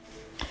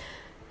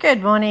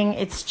Good morning,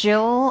 it's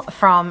Jill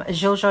from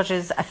Gilles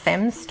Georges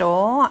Femme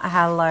Store.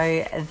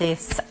 Hello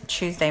this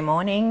Tuesday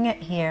morning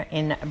here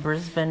in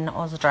Brisbane,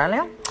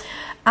 Australia.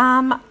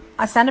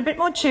 I sound a bit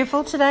more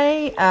cheerful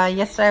today.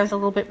 Yesterday I was a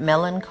little bit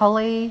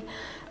melancholy.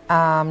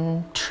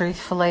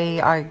 Truthfully,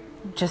 I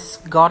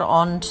just got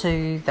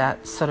onto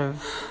that sort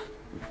of,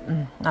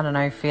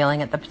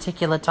 feeling at the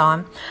particular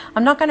time.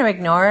 I'm not going to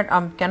ignore it.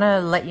 I'm going to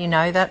let you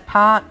know that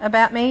part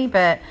about me,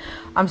 but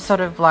I'm sort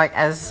of like,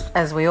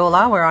 as we all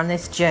are, we're on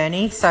this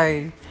journey.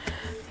 So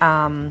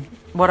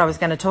what I was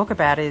going to talk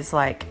about is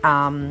like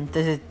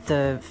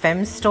the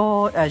Femme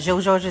Store,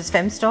 Gilles Georges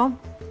Femme Store.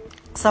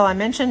 So I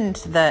mentioned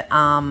that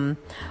I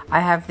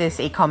have this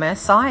e-commerce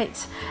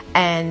site,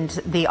 and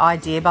the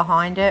idea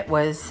behind it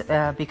was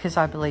because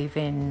I believe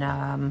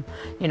in,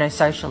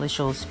 social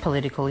issues,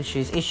 political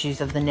issues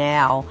of the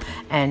now,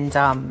 and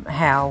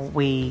how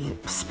we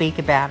speak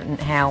about it and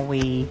how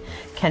we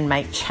can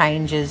make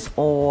changes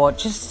or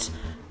just,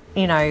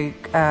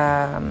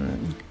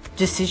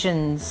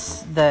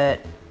 decisions that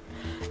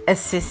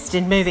assist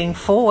in moving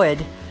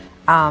forward.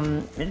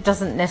 It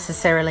doesn't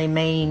necessarily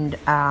mean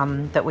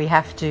that we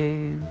have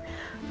to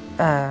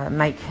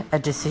make a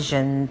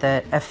decision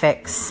that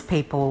affects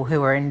people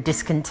who are in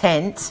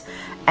discontent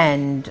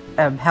and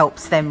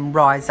helps them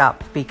rise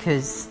up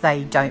because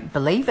they don't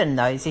believe in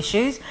those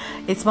issues.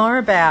 It's more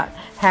about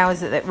how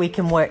is it that we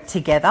can work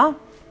together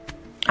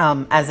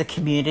as a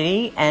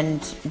community, and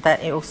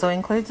that it also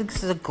includes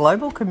a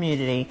global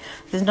community.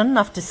 There's not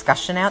enough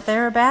discussion out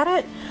there about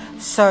it.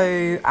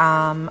 So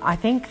I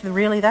think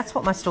really that's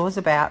what my store's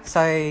about.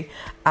 So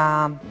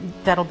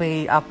that'll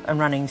be up and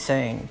running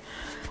soon.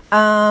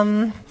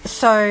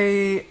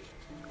 So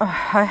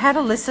I had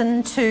a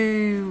listen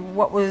to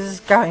what was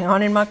going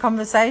on in my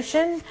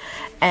conversation,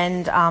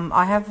 and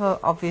I have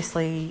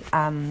obviously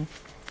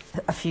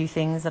a few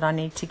things that I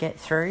need to get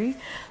through.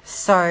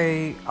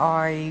 So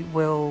I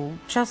will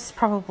just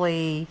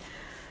probably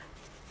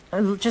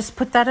just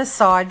put that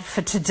aside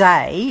for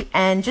today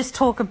and just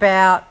talk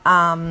about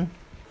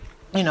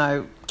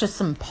just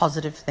some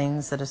positive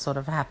things that are sort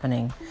of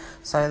happening.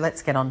 So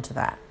let's get on to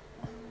that.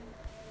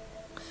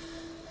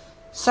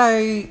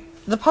 So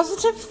the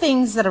positive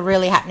things that are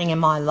really happening in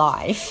my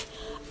life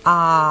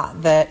are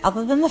that,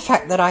 other than the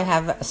fact that I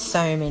have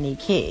so many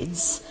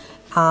kids,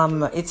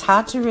 it's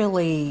hard to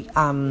really,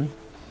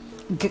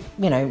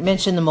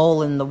 mention them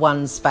all in the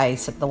one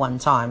space at the one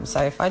time.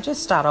 So if I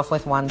just start off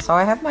with one. So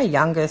I have my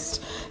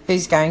youngest,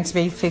 who's going to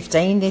be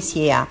 15 this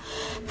year.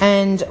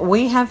 And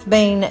we have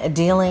been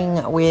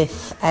dealing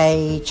with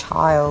a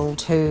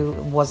child who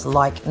was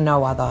like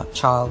no other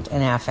child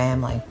in our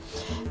family.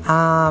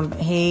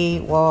 He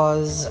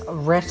was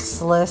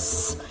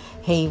restless.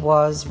 He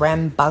was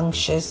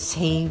rambunctious.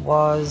 He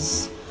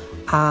was,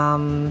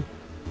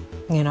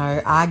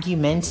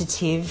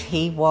 argumentative.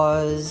 He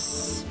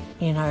was,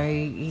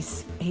 he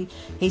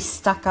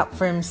stuck up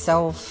for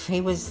himself. He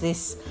was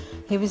this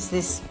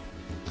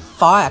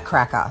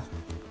firecracker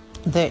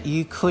that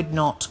you could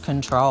not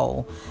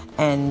control.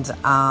 And,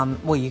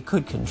 you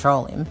could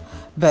control him,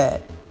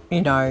 but,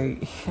 you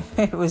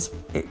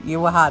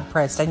were hard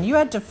pressed, and you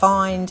had to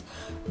find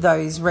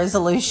those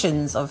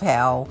resolutions of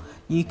how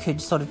you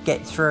could sort of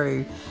get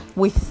through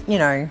with,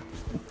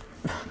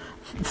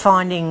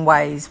 finding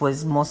ways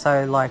was more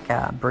so like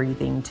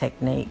breathing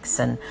techniques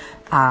and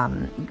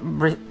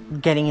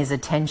getting his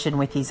attention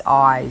with his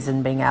eyes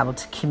and being able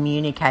to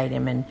communicate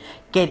him and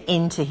get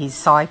into his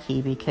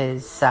psyche,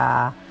 because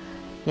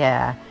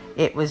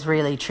it was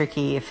really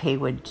tricky if he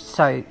would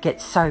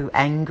get so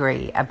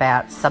angry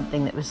about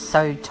something that was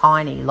so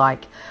tiny,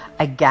 like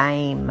a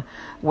game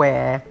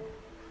where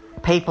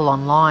people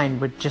online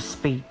would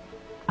just be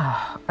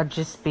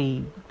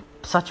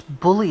such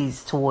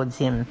bullies towards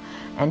him,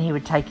 and he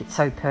would take it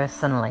so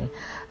personally.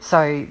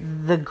 So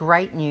the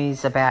great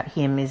news about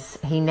him is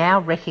he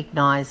now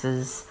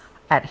recognises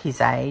at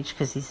his age,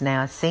 because he's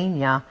now a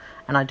senior,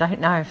 and I don't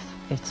know if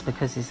it's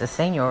because he's a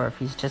senior or if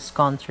he's just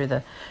gone through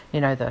the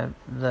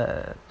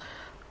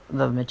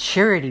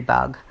maturity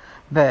bug,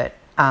 but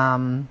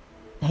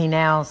he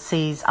now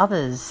sees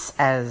others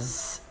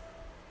as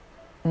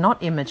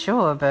not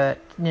immature, but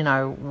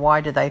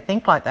why do they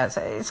think like that? So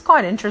it's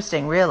quite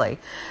interesting, really,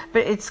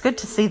 but it's good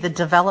to see the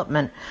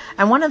development.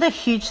 And one of the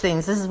huge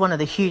things I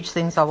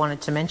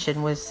wanted to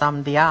mention was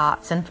the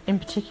arts, and in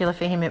particular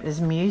for him it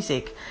was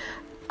music.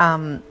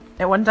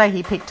 One day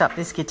he picked up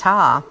this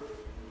guitar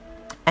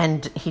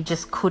and he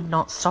just could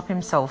not stop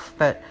himself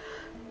but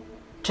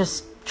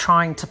just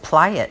trying to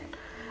play it,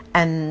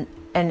 and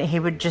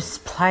he would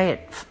just play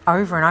it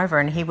over and over,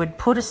 and he would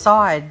put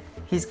aside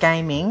his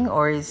gaming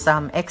or his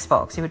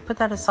Xbox. He would put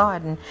that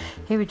aside and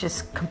he would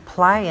just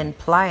play, and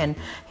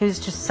he was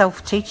just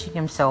self-teaching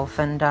himself,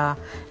 and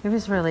it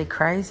was really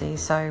crazy.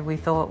 So we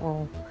thought,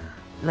 well,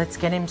 let's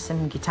get him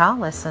some guitar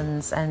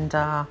lessons, and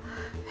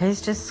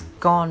he's just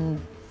gone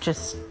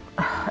just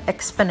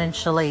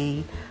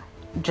exponentially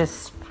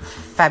just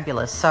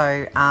fabulous.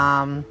 So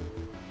I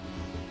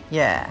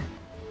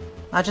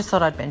just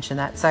thought I'd mention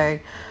that. So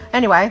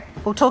anyway,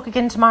 we'll talk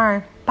again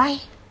tomorrow.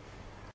 Bye.